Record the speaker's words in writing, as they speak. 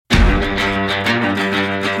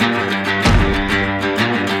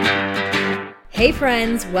Hey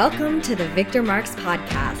friends, welcome to the Victor Marks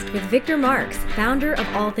Podcast with Victor Marks, founder of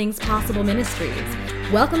All Things Possible Ministries.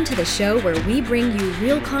 Welcome to the show where we bring you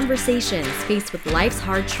real conversations faced with life's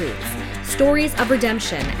hard truths, stories of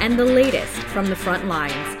redemption, and the latest from the front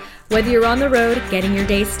lines. Whether you're on the road, getting your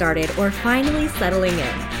day started, or finally settling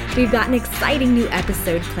in, we've got an exciting new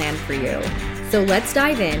episode planned for you. So let's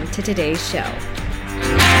dive into today's show.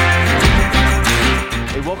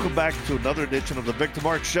 Hey, welcome back to another edition of the Victor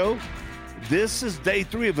Marks Show. This is day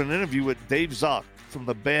 3 of an interview with Dave Zock from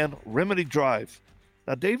the band Remedy Drive.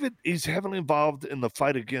 Now, David, he's heavily involved in the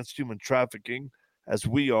fight against human trafficking, as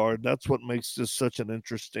we are. That's what makes this such an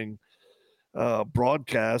interesting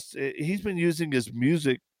broadcast. He's been using his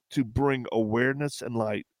music to bring awareness and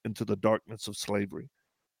light into the darkness of slavery.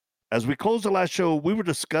 As we closed the last show, we were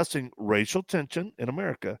discussing racial tension in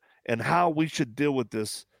America and how we should deal with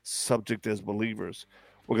this subject as believers.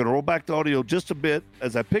 We're going to roll back the audio just a bit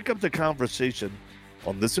as I pick up the conversation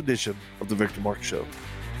on this edition of the Victor Marks Show.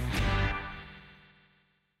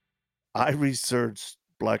 I researched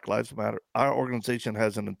Black Lives Matter. Our organization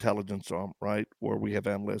has an intelligence arm, right, where we have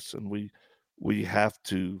analysts, and we have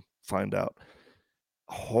to find out.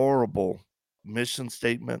 Horrible mission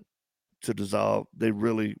statement to dissolve. They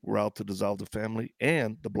really were out to dissolve the family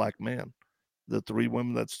and the black man. The 3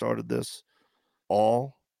 women that started this,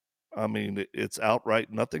 it's outright,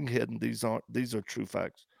 nothing hidden. These are true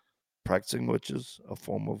facts. Practicing witches, a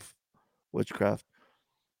form of witchcraft.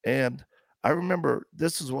 And I remember,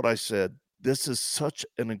 this is what I said. This is such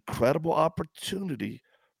an incredible opportunity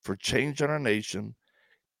for change in our nation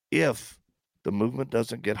if the movement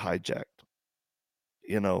doesn't get hijacked.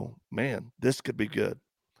 This could be good.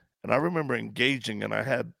 And I remember engaging, and I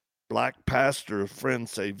had black pastor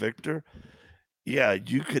friends say, Victor, yeah,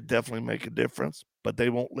 you could definitely make a difference, but they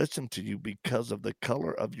won't listen to you because of the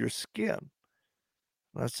color of your skin.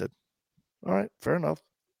 And I said, all right, fair enough.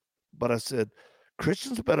 But I said,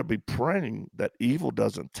 Christians better be praying that evil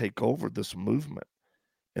doesn't take over this movement.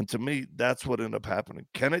 And to me, that's what ended up happening.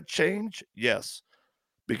 Can it change? Yes.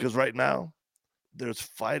 Because right now, there's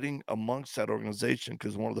fighting amongst that organization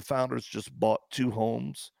because one of the founders just bought 2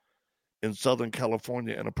 homes in Southern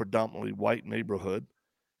California in a predominantly white neighborhood,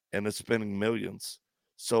 and is spending millions.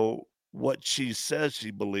 So what she says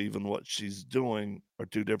she believes and what she's doing are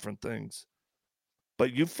 2 different things.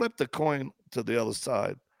 But you flip the coin to the other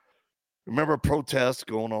side. Remember protests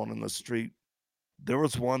going on in the street? There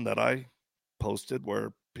was one that I posted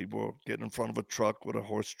where people were getting in front of a truck with a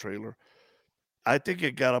horse trailer. I think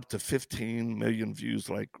it got up to 15 million views.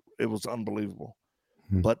 Like, it was unbelievable.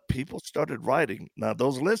 But people started writing. Now,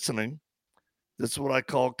 those listening, this is what I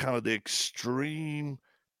call kind of the extreme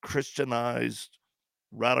Christianized,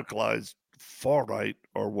 radicalized far right,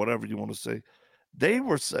 or whatever you want to say. They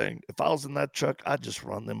were saying, if I was in that truck, I'd just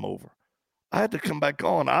run them over. I had to come back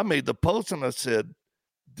on. I made the post and I said,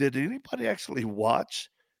 did anybody actually watch?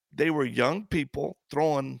 They were young people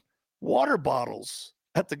throwing water bottles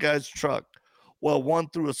at the guy's truck. Well, one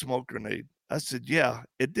threw a smoke grenade. I said, yeah,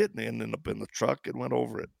 it didn't end up in the truck. It went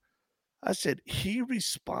over it. I said, he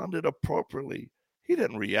responded appropriately. He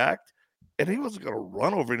didn't react, and he wasn't going to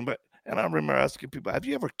run over anybody. And I remember asking people, have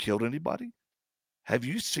you ever killed anybody? Have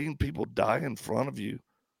you seen people die in front of you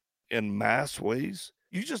in mass ways?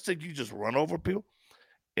 You just think you just run over people?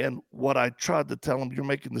 And what I tried to tell them, you're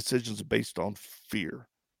making decisions based on fear,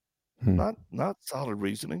 not solid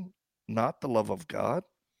reasoning, not the love of God.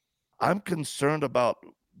 I'm concerned about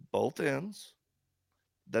both ends,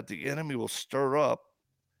 that the enemy will stir up,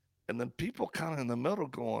 and then people kind of in the middle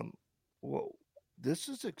going, well, this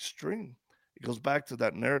is extreme. It goes back to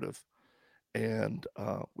that narrative. And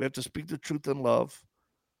we have to speak the truth in love,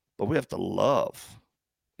 but we have to love.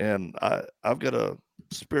 And I've got a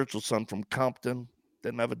spiritual son from Compton,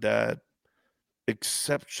 didn't have a dad,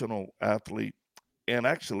 exceptional athlete, and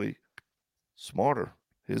actually smarter.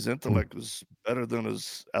 His intellect was better than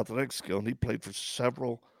his athletic skill, and he played for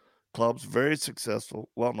several clubs, very successful,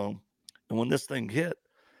 well-known. And when this thing hit,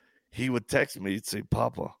 he would text me, he'd say,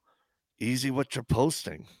 Papa, easy what you're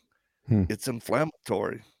posting. It's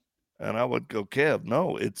inflammatory. And I would go, Kev,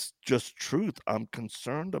 no, it's just truth. I'm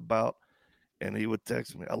concerned about, and he would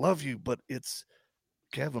text me, I love you, but it's,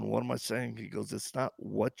 Kevin, what am I saying? He goes, it's not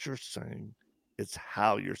what you're saying, it's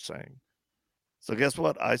how you're saying. So guess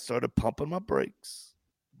what? I started pumping my brakes,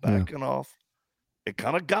 backing off. It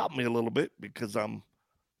kind of got me a little bit because I'm,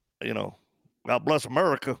 God bless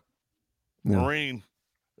America, Marine.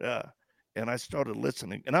 Yeah. And I started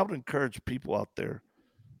listening. And I would encourage people out there,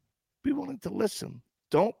 be willing to listen.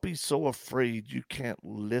 Don't be so afraid you can't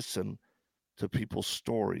listen to people's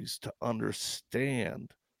stories to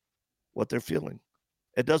understand what they're feeling.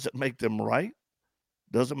 It doesn't make them right.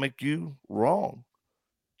 doesn't make you wrong.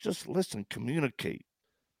 Just listen, communicate.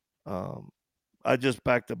 Um, I just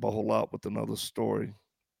backed up a whole lot with another story.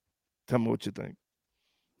 Tell me what you think.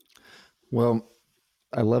 Well,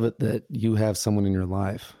 I love it that you have someone in your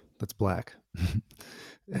life that's Black,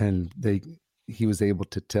 and he was able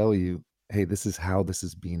to tell you, hey, this is how this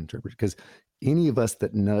is being interpreted. Because any of us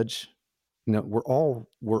that nudge, we're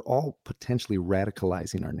all potentially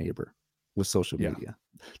radicalizing our neighbor with social media.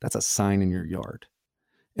 That's a sign in your yard.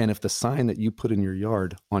 And if the sign that you put in your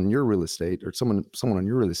yard on your real estate, or someone on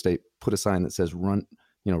your real estate put a sign that says run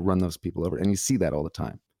those people over, and you see that all the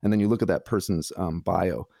time, and then you look at that person's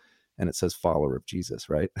bio and it says follower of Jesus,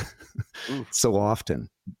 right? So often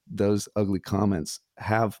those ugly comments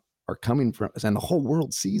are coming from us, and the whole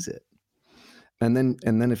world sees it. And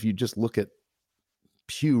then if you just look at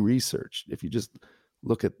Pew Research, if you just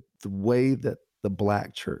look at the way that the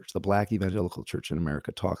Black church, the Black evangelical church in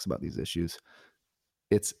America talks about these issues,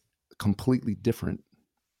 it's completely different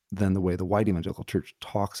than the way the white evangelical church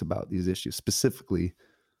talks about these issues, specifically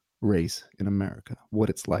race in America, what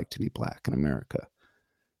it's like to be Black in America.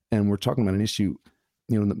 And we're talking about an issue,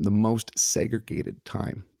 the most segregated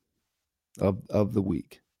time of the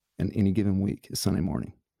week, and any given week is Sunday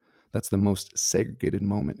morning. That's the most segregated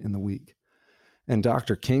moment in the week. And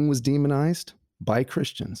Dr. King was demonized by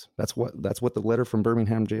Christians. That's what the letter from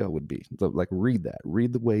Birmingham jail would be. Like, read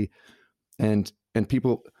the way, and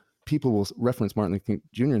people will reference Martin Luther King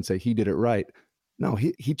Jr. and say he did it right. No,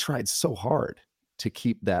 he tried so hard to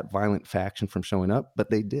keep that violent faction from showing up, but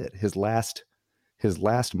they did. His last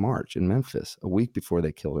march in Memphis, a week before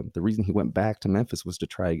they killed him, the reason he went back to Memphis was to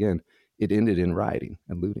try again. It ended in rioting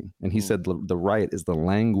and looting. And he said the riot is the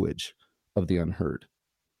language of the unheard.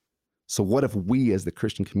 So what if we as the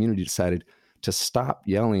Christian community decided to stop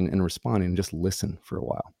yelling and responding and just listen for a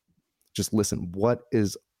while? Just listen. What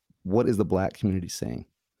is the Black community saying?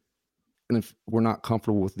 And if we're not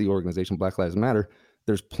comfortable with the organization Black Lives Matter,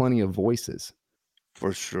 there's plenty of voices.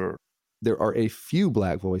 For sure. There are a few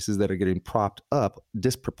Black voices that are getting propped up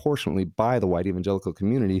disproportionately by the white evangelical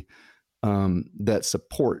community that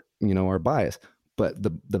support, our bias. But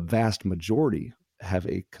the vast majority have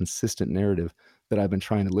a consistent narrative that I've been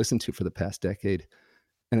trying to listen to for the past decade.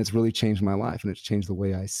 And it's really changed my life, and it's changed the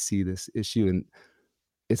way I see this issue. And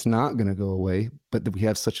it's not going to go away, but we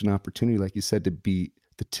have such an opportunity, like you said, to be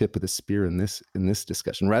the tip of the spear in this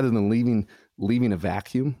discussion, rather than leaving a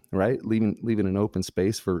vacuum, right? Leaving an open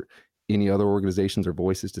space for any other organizations or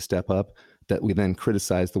voices to step up that we then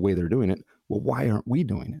criticize the way they're doing it. Well, why aren't we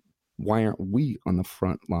doing it? Why aren't we on the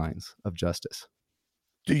front lines of justice?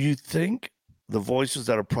 Do you think the voices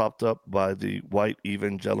that are propped up by the white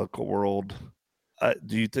evangelical world,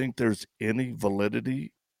 do you think there's any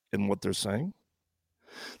validity in what they're saying?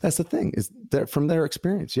 That's the thing, is that from their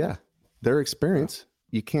experience. Yeah. Their experience,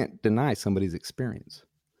 you can't deny somebody's experience.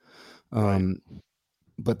 Right.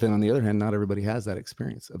 But then on the other hand, not everybody has that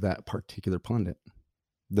experience of that particular pundit.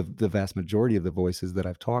 The vast majority of the voices that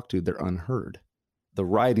I've talked to, they're unheard. The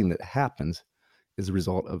rioting that happens is a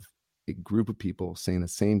result of a group of people saying the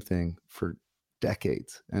same thing for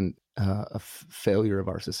decades, and a failure of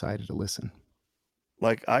our society to listen.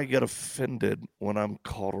 Like, I get offended when I'm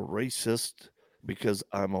called a racist because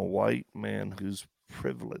I'm a white man who's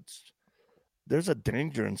privileged. There's a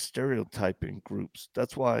danger in stereotyping groups.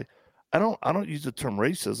 That's why I don't use the term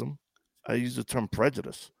racism. I use the term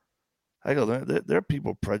prejudice. I go, there are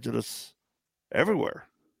people prejudice everywhere.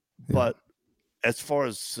 Yeah. But as far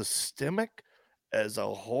as systemic, as a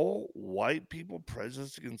whole, white people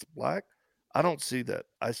prejudice against Black, I don't see that.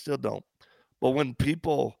 I still don't. But when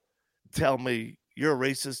people tell me, you're a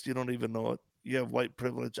racist, you don't even know it, you have white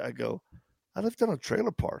privilege, I go, I lived in a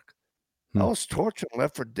trailer park. I was tortured and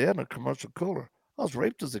left for dead in a commercial cooler. I was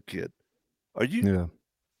raped as a kid. Are you? Yeah.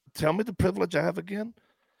 Tell me the privilege I have again.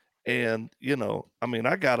 And,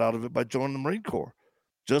 I got out of it by joining the Marine Corps.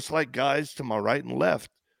 Just like guys to my right and left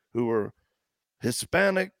who were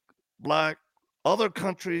Hispanic, Black, other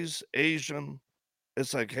countries, Asian.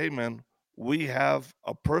 It's like, hey, man, we have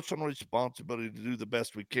a personal responsibility to do the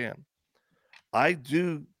best we can. I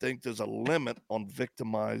do think there's a limit on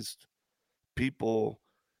victimized people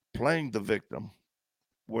playing the victim,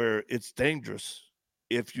 where it's dangerous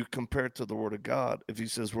if you compare it to the Word of God. If he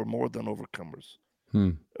says we're more than overcomers,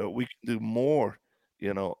 we can do more,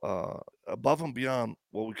 above and beyond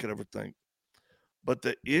what we could ever think. But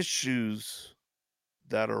the issues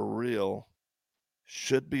that are real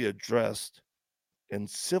should be addressed in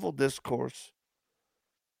civil discourse.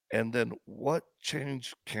 And then what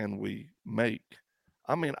change can we make?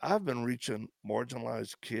 I've been reaching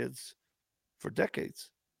marginalized kids for decades.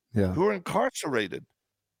 Yeah. Who are incarcerated.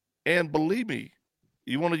 And believe me,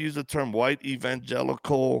 you want to use the term white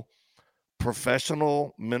evangelical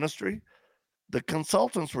professional ministry, the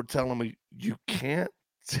consultants were telling me you can't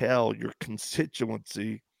tell your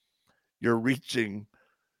constituency you're reaching,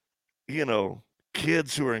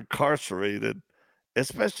 kids who are incarcerated,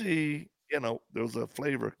 especially, there was a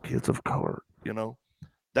flavor, kids of color,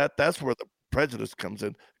 that's where the prejudice comes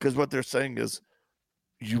in, because what they're saying is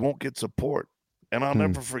you won't get support. And I'll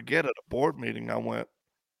never forget at a board meeting, I went,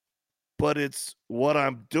 but it's what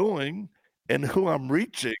I'm doing and who I'm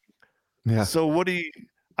reaching. Yeah. So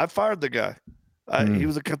I fired the guy. He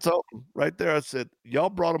was a consultant right there. I said, y'all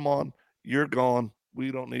brought him on. You're gone.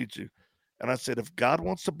 We don't need you. And I said, if God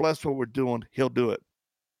wants to bless what we're doing, he'll do it.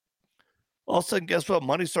 All of a sudden, guess what?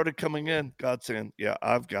 Money started coming in. God saying, yeah,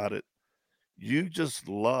 I've got it. You just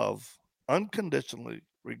love unconditionally,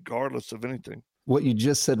 regardless of anything. What you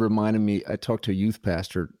just said reminded me, I talked to a youth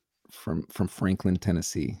pastor from Franklin,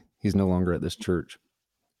 Tennessee. He's no longer at this church,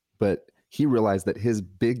 but he realized that his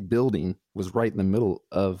big building was right in the middle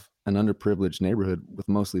of an underprivileged neighborhood with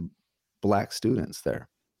mostly Black students there.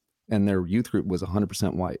 And their youth group was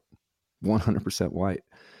 100% white, 100% white.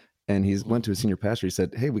 And he went to a senior pastor. He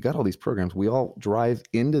said, hey, we got all these programs. We all drive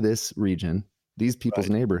into this region, these people's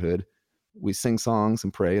neighborhood. We sing songs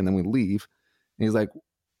and pray, and then we leave. And he's like,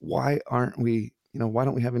 why aren't we, why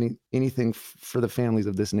don't we have anything for the families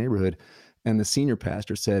of this neighborhood? And the senior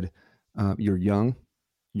pastor said, you're young,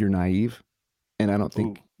 you're naive, and I don't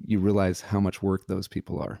think you realize how much work those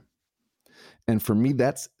people are. And for me,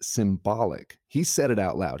 that's symbolic. He said it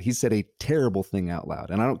out loud. He said a terrible thing out loud.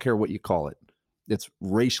 And I don't care what you call it. It's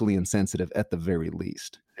racially insensitive at the very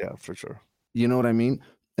least. Yeah, for sure. You know what I mean?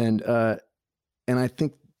 And I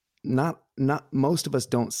think not most of us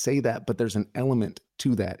don't say that, but there's an element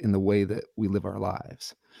to that in the way that we live our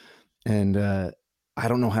lives. And I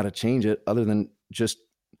don't know how to change it other than just,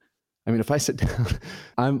 if I sit down,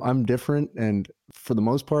 I'm different. And for the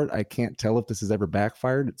most part, I can't tell if this has ever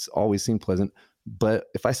backfired. It's always seemed pleasant. But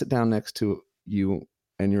if I sit down next to you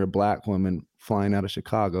and you're a Black woman flying out of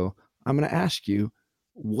Chicago, I'm going to ask you,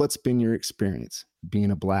 what's been your experience being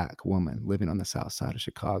a Black woman living on the South Side of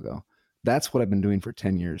Chicago? That's what I've been doing for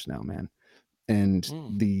 10 years now, man. And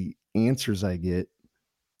the answers I get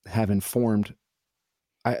have informed.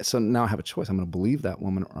 So now I have a choice. I'm going to believe that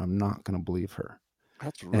woman or I'm not going to believe her.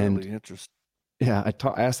 That's really interesting. Yeah, I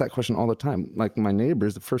ask that question all the time. Like my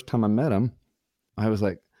neighbors, the first time I met them, I was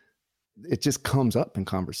like, it just comes up in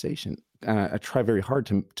conversation. And I try very hard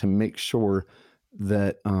to make sure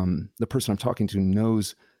that the person I'm talking to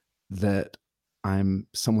knows that I'm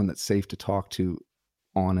someone that's safe to talk to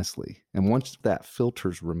honestly. And once that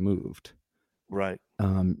filter's removed, right,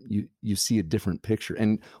 you see a different picture.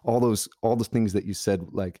 And all those things that you said,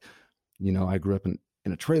 like, I grew up in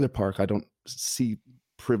a trailer park. I don't see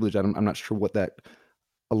privilege. I'm not sure what that.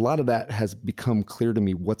 A lot of that has become clear to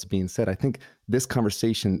me. What's being said. I think this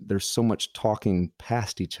conversation, there's so much talking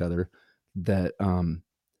past each other that.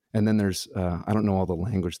 And then there's, I don't know all the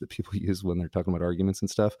language that people use when they're talking about arguments and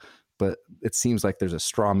stuff, but it seems like there's a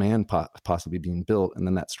straw man possibly being built, and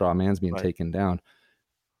then that straw man's being taken down.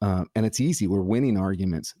 And it's easy. We're winning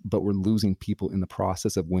arguments, but we're losing people in the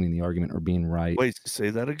process of winning the argument or being right. Wait, say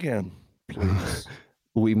that again, please.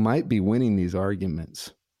 We might be winning these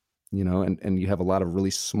arguments, and you have a lot of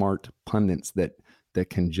really smart pundits that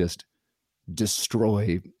can just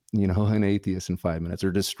destroy an atheist in 5 minutes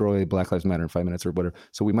or destroy Black Lives Matter in 5 minutes or whatever.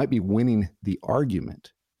 So we might be winning the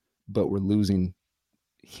argument, but we're losing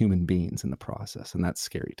human beings in the process. And that's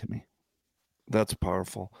scary to me. That's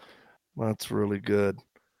powerful. That's really good.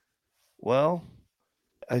 Well,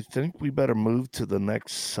 I think we better move to the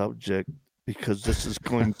next subject because this is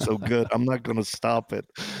going so good. I'm not going to stop it.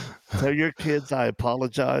 Tell your kids I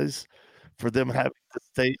apologize for them having to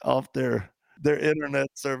stay off their internet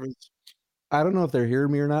service. I don't know if they're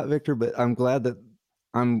hearing me or not, Victor, but I'm glad that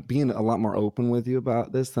I'm being a lot more open with you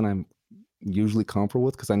about this than I'm usually comfortable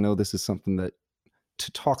with, because I know this is something that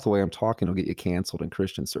to talk the way I'm talking will get you canceled in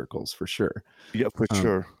Christian circles for sure. Yeah, for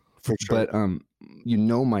sure. For sure. But,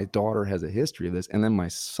 my daughter has a history of this. And then my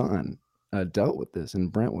son dealt with this in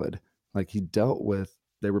Brentwood. Like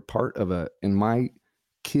they were part of in my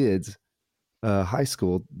kids' high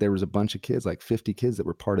school, there was a bunch of kids, like 50 kids that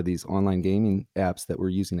were part of these online gaming apps that were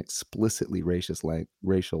using explicitly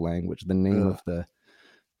racial language. The name of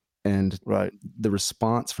the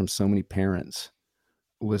response from so many parents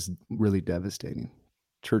was really devastating.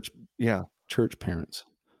 Church parents.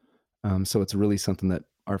 So it's really something that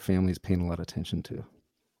our family is paying a lot of attention to.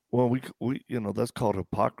 Well, we that's called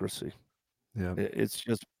hypocrisy. Yeah, it's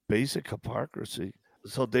just basic hypocrisy.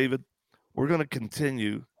 So, David, we're going to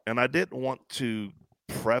continue. And I didn't want to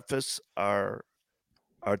preface our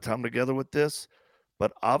our time together with this,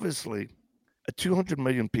 but obviously 200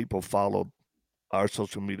 million people followed our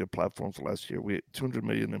social media platforms last year. We had 200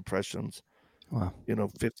 million impressions, Wow.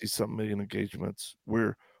 50 something million engagements.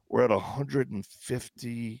 We're at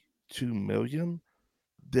 152 million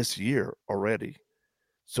this year already.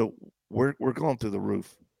 So we're going through the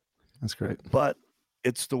roof. That's great. But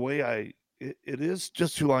it's the way it is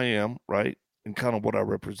just who I am, right? And kind of what I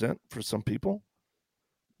represent for some people.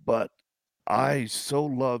 But I so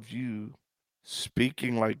love you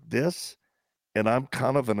speaking like this, and I'm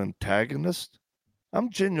kind of an antagonist. I'm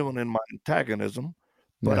genuine in my antagonism,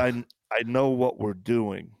 but Yeah. I know what we're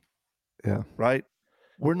doing, Yeah. right?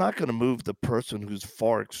 We're not going to move the person who's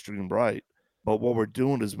far extreme right, but what we're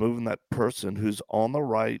doing is moving that person who's on the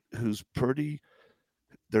right, who's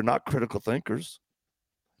they're not critical thinkers,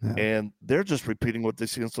 Yeah. and they're just repeating what they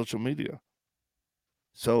see on social media.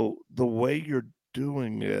 So the way you're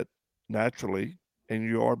doing it naturally, and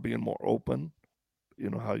you are being more open,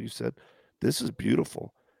 how you said, this is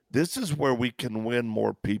beautiful. This is where we can win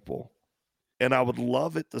more people. And I would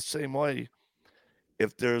love it the same way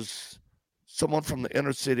if there's someone from the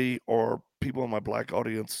inner city or people in my Black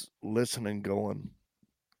audience listening going,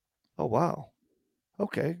 oh, wow.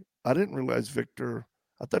 Okay. I didn't realize Victor,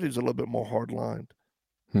 I thought he was a little bit more hard-lined.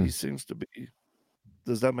 He seems to be.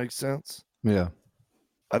 Does that make sense? Yeah.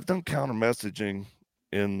 I've done counter messaging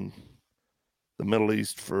in the Middle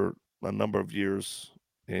East for a number of years,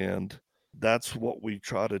 and that's what we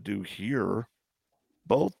try to do here,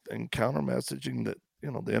 both in counter messaging that,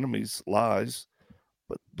 the enemy's lies,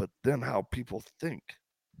 but then how people think.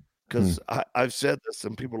 Because I've said this,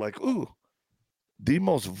 and people are like, ooh, the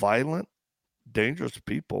most violent, dangerous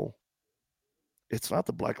people, it's not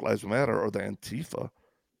the Black Lives Matter or the Antifa.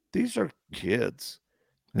 These are kids.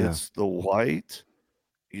 Yeah. It's the white,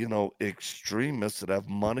 extremists that have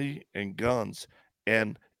money and guns.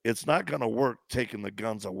 And it's not going to work taking the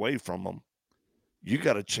guns away from them. You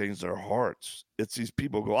got to change their hearts. It's these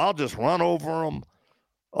people go, I'll just run over them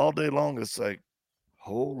all day long. It's like,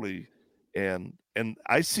 holy. And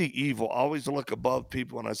I see evil. I always look above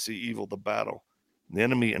people when I see evil, the battle. The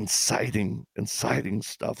enemy inciting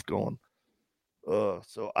stuff going.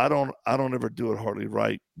 So I don't ever do it hardly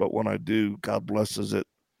right. But when I do, God blesses it.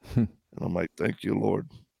 And I'm like, thank you, Lord.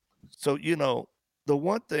 So, the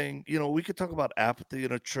one thing, we could talk about apathy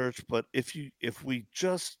in a church, but if we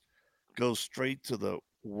just go straight to the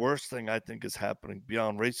worst thing I think is happening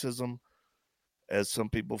beyond racism, as some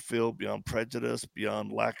people feel, beyond prejudice,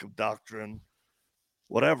 beyond lack of doctrine,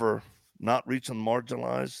 whatever, not reaching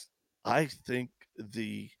marginalized, I think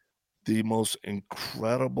the most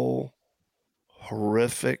incredible,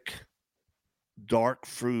 horrific, dark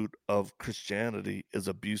fruit of Christianity is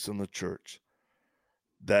abuse in the church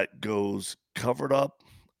that goes covered up,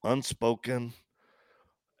 unspoken,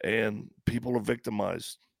 and people are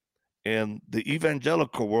victimized. And the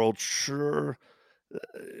evangelical world sure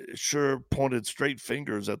pointed straight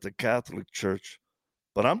fingers at the Catholic Church.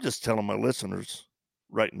 But I'm just telling my listeners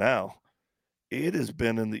right now, it has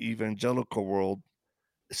been in the evangelical world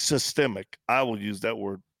systemic. I will use that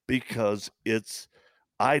word because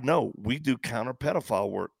I know we do counter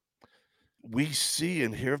pedophile work. We see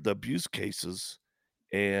and hear the abuse cases.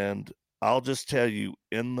 And I'll just tell you,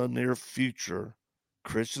 in the near future,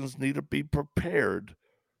 Christians need to be prepared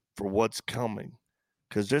for what's coming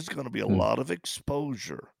because there's going to be a lot of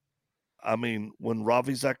exposure. I mean, when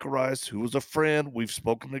Ravi Zacharias, who was a friend, we've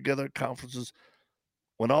spoken together at conferences,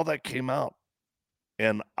 when all that came out,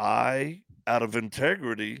 and I, out of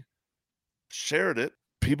integrity, shared it,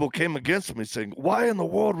 people came against me saying, why in the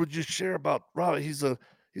world would you share about Ravi? He's an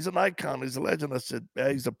icon. He's a legend. I said,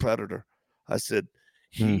 he's a predator. I said,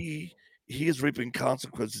 he is reaping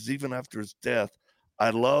consequences even after his death. I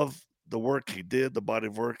love the work he did, the body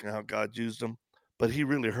of work, and how God used him. But he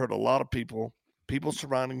really hurt a lot of people. People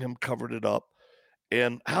surrounding him covered it up.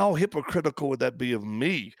 And how hypocritical would that be of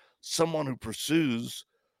me, someone who pursues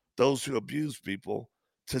those who abuse people,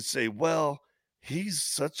 to say, well, he's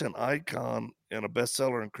such an icon and a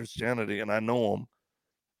bestseller in Christianity, and I know him.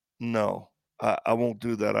 No, I won't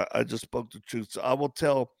do that. I just spoke the truth. So I will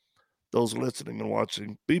tell those listening and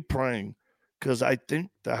watching, be praying, because I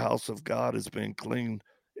think the house of God is being cleaned.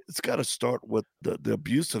 It's got to start with the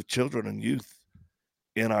abuse of children and youth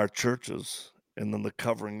in our churches and then the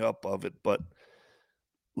covering up of it. But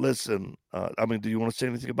listen, do you want to say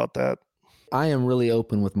anything about that? I am really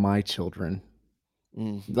open with my children.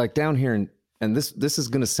 Like down here, and this is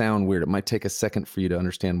going to sound weird. It might take a second for you to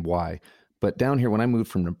understand why. But down here, when I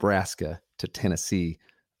moved from Nebraska to Tennessee,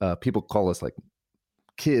 people call us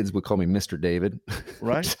kids would call me Mr. David.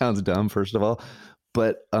 Right. Sounds dumb, first of all.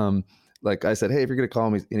 But Like I said, hey, if you're going to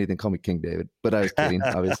call me anything, call me King David. But I was kidding,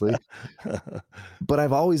 obviously. But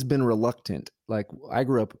I've always been reluctant. Like I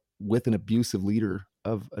grew up with an abusive leader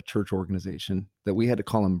of a church organization that we had to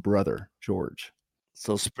call him Brother George.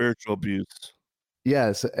 So spiritual abuse.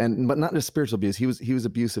 Yes, but not just spiritual abuse. He was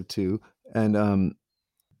abusive too. And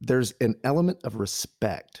there's an element of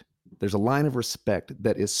respect. There's a line of respect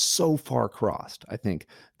that is so far crossed, I think,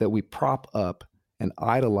 that we prop up and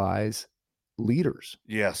idolize leaders.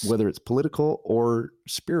 Yes. Whether it's political or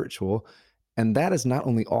spiritual. And that is not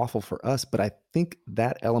only awful for us, but I think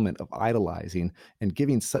that element of idolizing and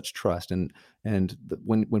giving such trust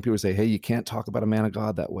when people say, hey, you can't talk about a man of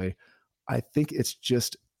God that way, I think it's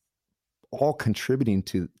just all contributing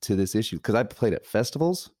to this issue. Because I played at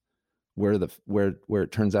festivals where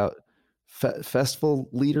it turns out festival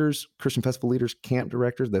leaders, Christian festival leaders, camp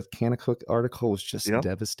directors, the Kanakuk article was just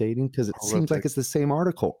devastating because it seems like it's the same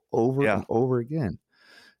article over and over again.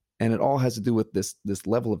 And it all has to do with this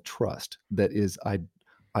level of trust that is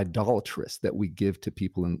idolatrous that we give to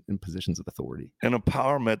people in positions of authority. And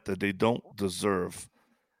empowerment that they don't deserve.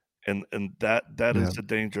 And that is the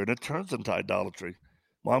danger. And it turns into idolatry.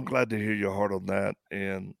 Well, I'm glad to hear your heart on that.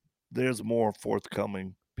 And there's more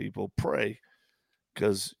forthcoming, people. Pray.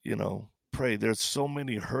 Because, pray. There's so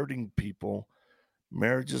many hurting people.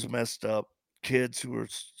 Marriages messed up. Kids who are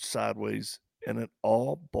sideways. And it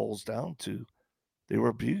all boils down to they were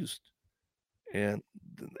abused and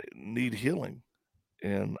need healing.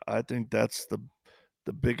 And I think that's the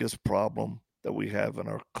biggest problem that we have in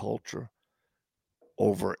our culture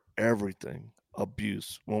over everything,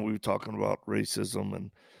 abuse. When we were talking about racism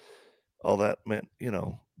and all that, man,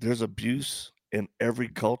 there's abuse in every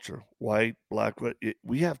culture, white, black,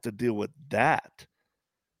 we have to deal with that,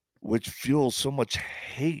 which fuels so much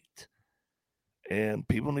hate. And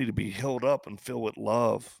people need to be held up and filled with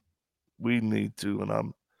love. We need to, and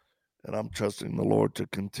I'm trusting the Lord to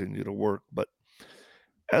continue to work. But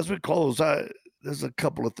as we close, there's a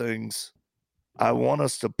couple of things. I want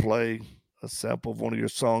us to play a sample of one of your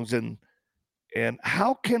songs. And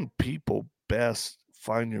how can people best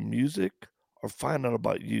find your music or find out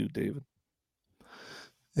about you, David?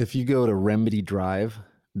 If you go to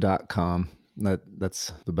remedydrive.com,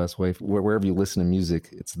 that's the best way. Wherever you listen to music,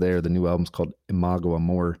 it's there. The new album's called Imago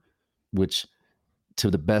Amor, which, to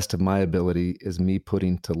the best of my ability, is me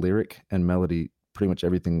putting to lyric and melody pretty much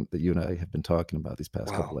everything that you and I have been talking about these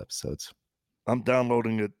past couple episodes. I'm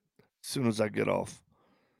downloading it as soon as I get off.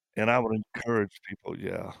 And I would encourage people,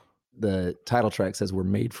 The title track says we're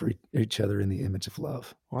made for each other in the image of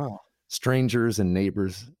love. Wow. Strangers and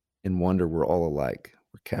neighbors in wonder, we're all alike.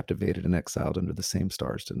 We're captivated and exiled under the same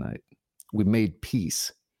stars tonight. We made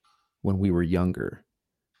peace when we were younger,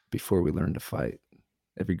 before we learned to fight.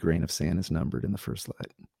 Every grain of sand is numbered in the first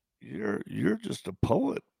light. You're just a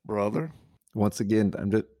poet, brother. Once again,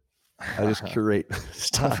 I just curate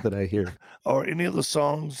stuff that I hear. Or any of the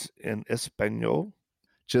songs in Espanol?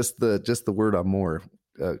 Just the word amor,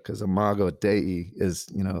 because Imago Dei is,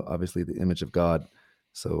 obviously the image of God.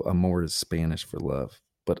 So amor is Spanish for love.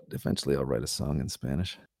 But eventually I'll write a song in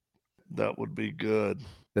Spanish. That would be good.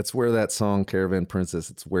 That's where that song, Caravan Princess,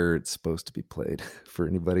 it's where it's supposed to be played for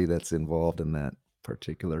anybody that's involved in that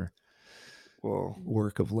particular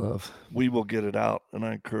work of love. We will get it out, and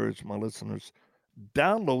I encourage my listeners,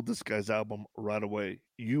 download this guy's album right away.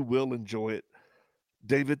 You will enjoy it.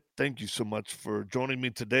 David, thank you so much for joining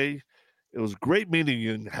me today. It was great meeting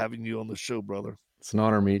you and having you on the show, brother. It's an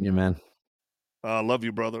honor meeting you, man. Love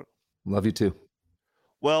you, brother. Love you too.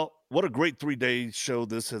 Well, what a great 3-day show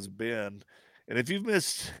this has been. And if you've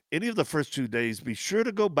missed any of the first 2 days, be sure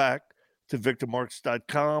to go back to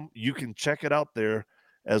victormarks.com. You can check it out there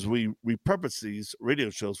as we repurpose these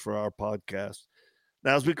radio shows for our podcast.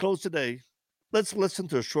 Now, as we close today, let's listen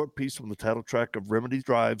to a short piece from the title track of Remedy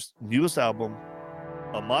Drive's newest album,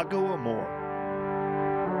 Imago Amor.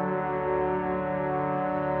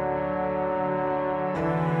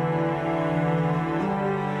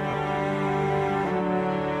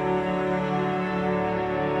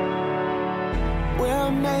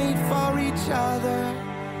 We're made for each other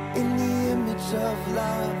in the image of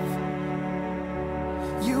love.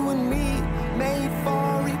 You and me made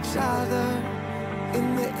for each other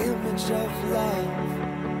in the image of love.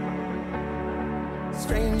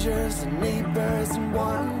 Strangers and neighbors and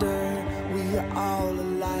wonder, we are all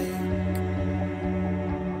alike.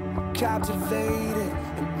 Captivated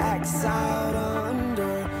and exiled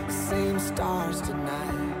under the same stars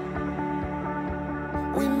tonight.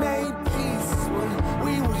 We made peace when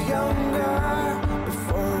we were younger,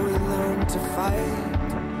 before we learned to fight.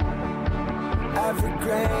 Every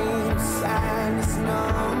grain of sand is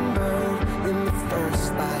numbered in the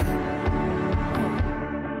first light.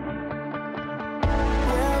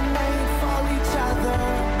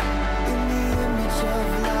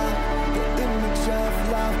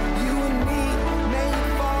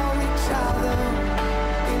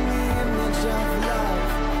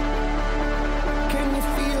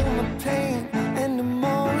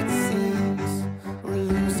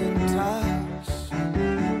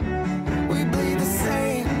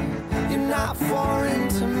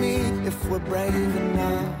 were brave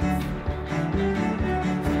enough.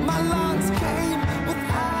 My lungs came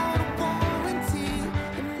without a warranty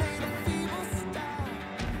and made a feeble start.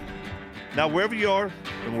 Now, wherever you are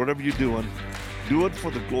and whatever you're doing, do it for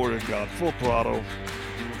the glory of God, full throttle.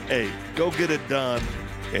 Hey, go get it done,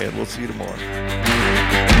 and we'll see you tomorrow.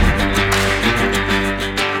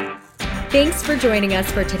 Thanks for joining us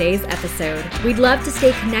for today's episode. We'd love to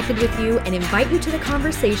stay connected with you and invite you to the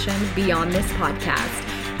conversation beyond this podcast.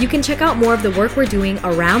 You can check out more of the work we're doing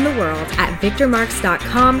around the world at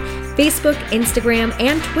victormarks.com, Facebook, Instagram,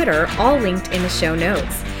 and Twitter, all linked in the show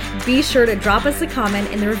notes. Be sure to drop us a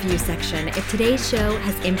comment in the review section if today's show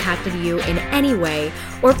has impacted you in any way,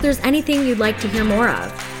 or if there's anything you'd like to hear more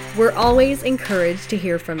of. We're always encouraged to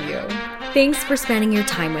hear from you. Thanks for spending your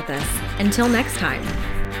time with us. Until next time.